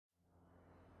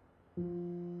We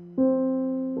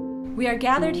are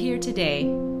gathered here today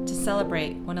to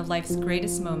celebrate one of life's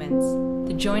greatest moments,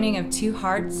 the joining of two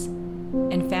hearts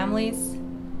and families,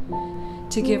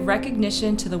 to give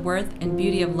recognition to the worth and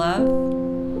beauty of love,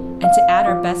 and to add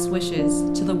our best wishes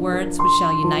to the words which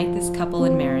shall unite this couple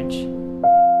in marriage.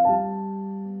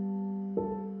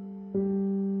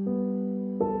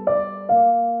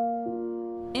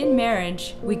 In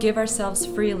marriage, we give ourselves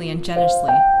freely and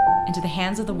generously into the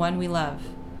hands of the one we love.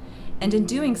 And in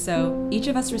doing so, each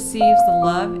of us receives the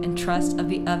love and trust of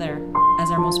the other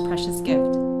as our most precious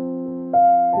gift.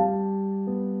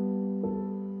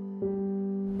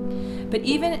 But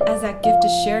even as that gift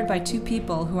is shared by two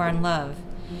people who are in love,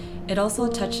 it also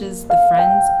touches the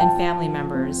friends and family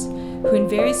members who in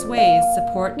various ways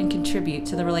support and contribute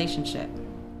to the relationship.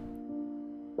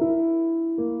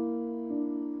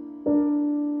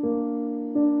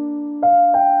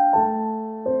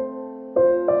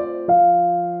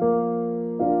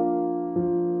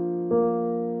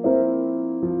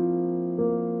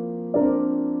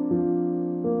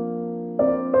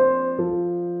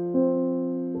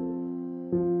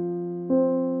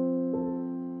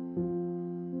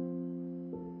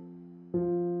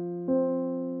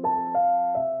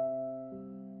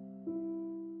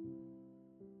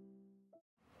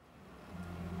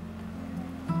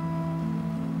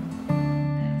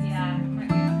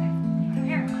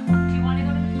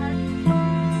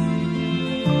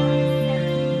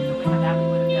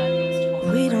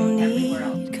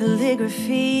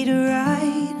 Calligraphy to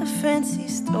write a fancy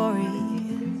story.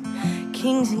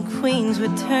 Kings and queens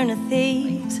would turn to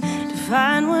thieves to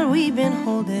find what we've been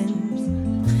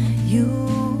holding. You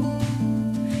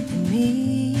and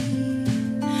me,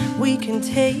 we can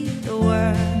take the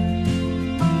world.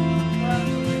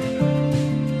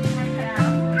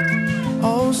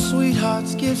 Oh,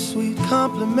 sweethearts give sweet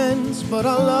compliments, but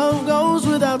our love goes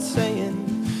without saying.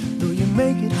 Though you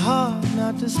make it hard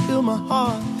not to spill my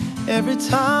heart every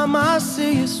time I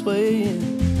see you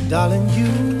swaying. Darling, you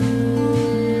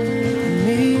and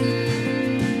me,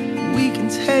 we can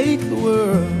take the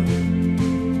world,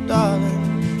 darling.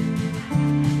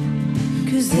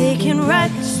 'Cause they can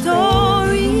write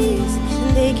stories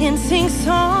and they can sing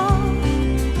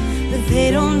songs, but they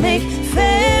don't make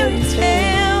fairy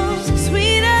tales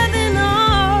sweeter than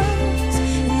ours.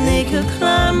 And they could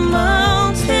climb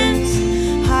mountains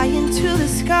high into the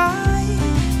sky,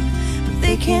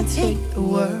 they can't take the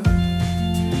world.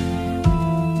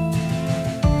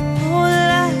 Oh,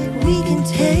 like we can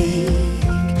take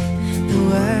the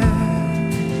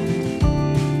world.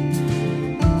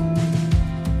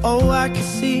 Oh, I can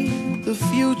see the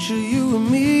future, you and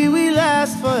me, we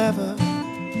last forever.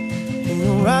 Ain't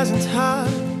no rising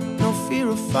tide, no fear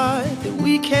of fight that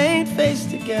we can't face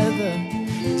together.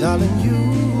 Darling, you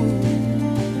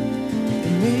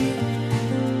and me,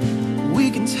 we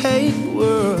can take the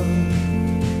world.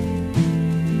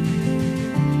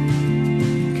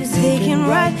 They can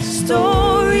write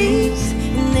stories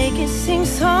and they can sing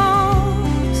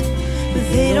songs, but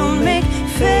they don't make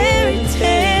fairy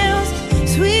tales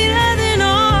sweeter than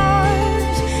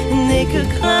ours. And they could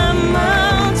climb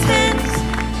mountains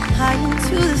high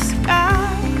into the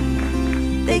sky,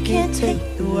 they can't take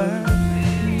the world.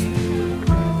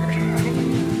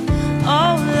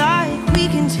 Oh, like we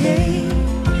can take the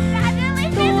world.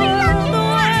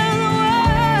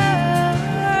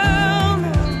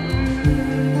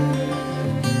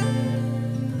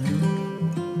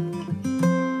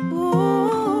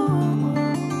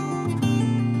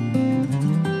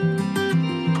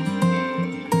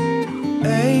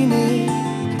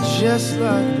 Just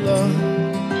like love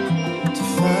to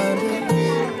find us,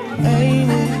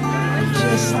 ain't it?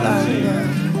 Just like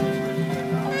love,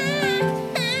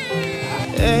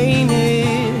 ain't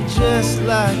it? Just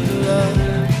like love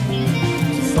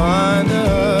to find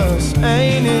us,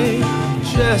 ain't it?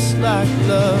 Just like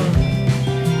love,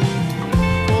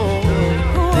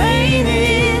 oh, ain't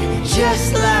it?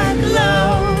 Just like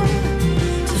love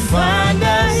to find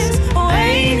us, oh,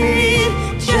 ain't it?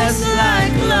 Just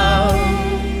like love.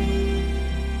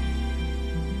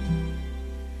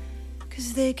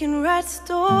 They can write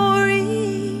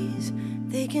stories,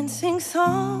 they can sing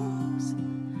songs,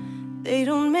 they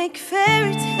don't make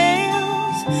fairy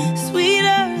tales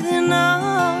sweeter than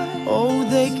ours. Oh,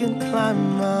 they can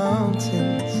climb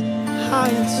mountains high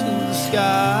into the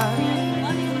sky,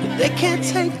 but they can't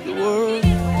take the world.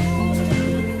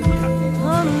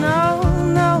 Oh no,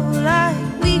 no, like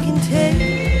we can take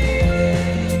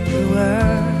the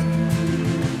world.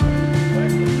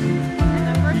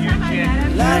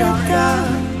 La da da,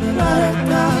 la da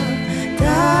da,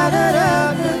 da da da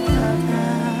da da.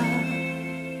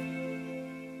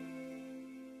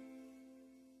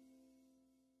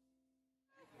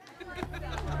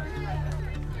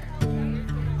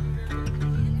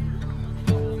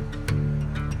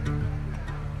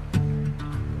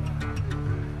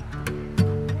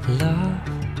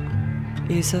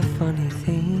 is a funny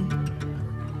thing.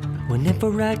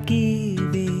 Whenever I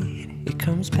give it, it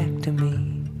comes back to me.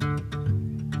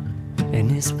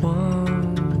 And it's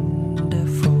wonderful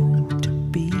to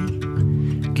be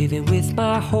giving with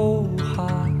my whole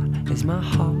heart as my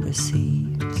heart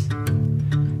receives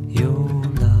your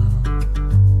love.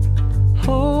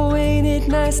 Oh, ain't it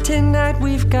nice tonight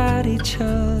we've got each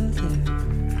other.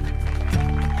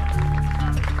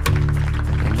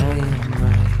 And I am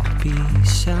right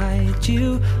beside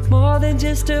you, more than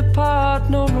just a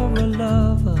partner or a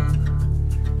lover.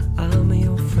 I'm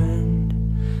your friend.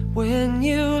 When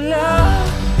you love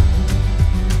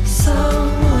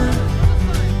someone,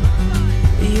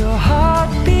 your heart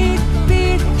beat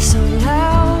so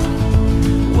loud.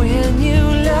 When you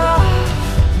love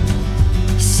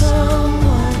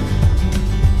someone,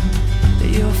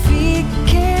 your feet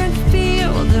can't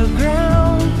feel the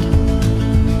ground.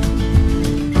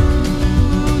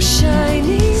 Ooh,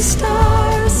 shining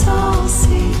stars all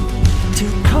seem to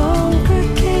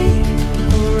congregate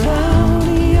around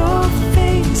your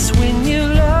face. When you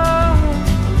love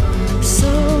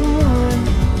someone,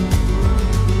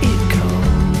 it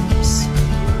comes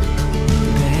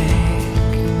back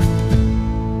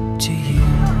to you.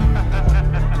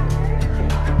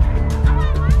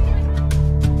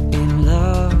 In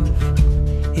love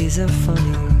is a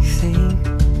funny thing.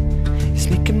 It's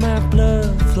making my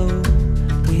blood flow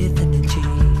with energy.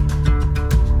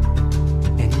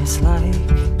 And it's like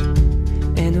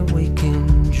an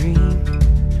awakened dream.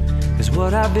 'Cause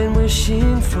what I've been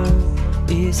wishing for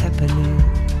is happening.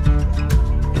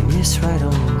 And it's right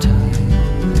on time.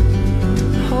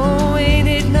 Oh, ain't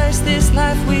it nice this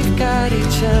life we've got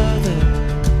each other.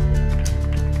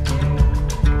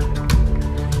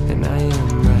 And I am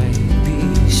right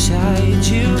beside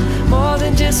you, more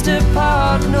than just a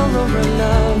partner or a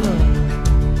lover.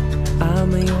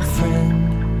 I'm your friend.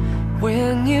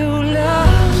 When you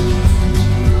love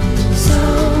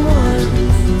someone,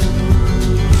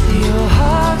 your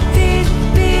heart beat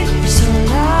so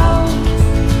loud.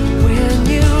 When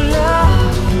you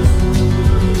love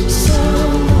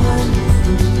someone,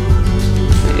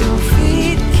 your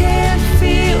feet can't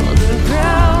feel the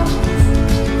ground.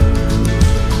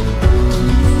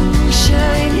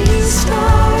 Shining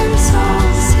stars all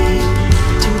seem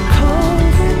to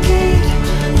congregate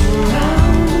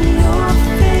around your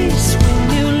face. When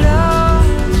you love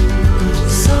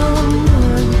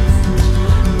someone,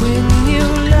 when you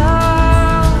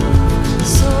love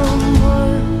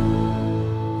someone,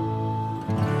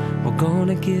 we're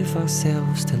gonna give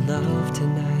ourselves to love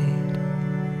tonight,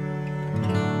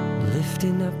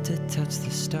 lifting up to touch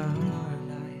the starlight.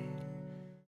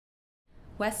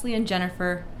 Wesley and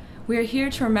Jennifer, we are here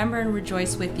to remember and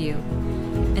rejoice with you,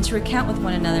 and to recount with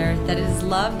one another that it is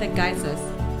love that guides us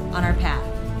on our path,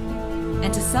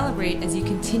 and to celebrate as you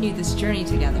continue this journey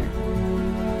together.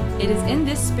 It is in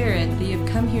this spirit that you have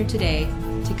come here today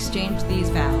to exchange these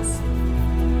vows.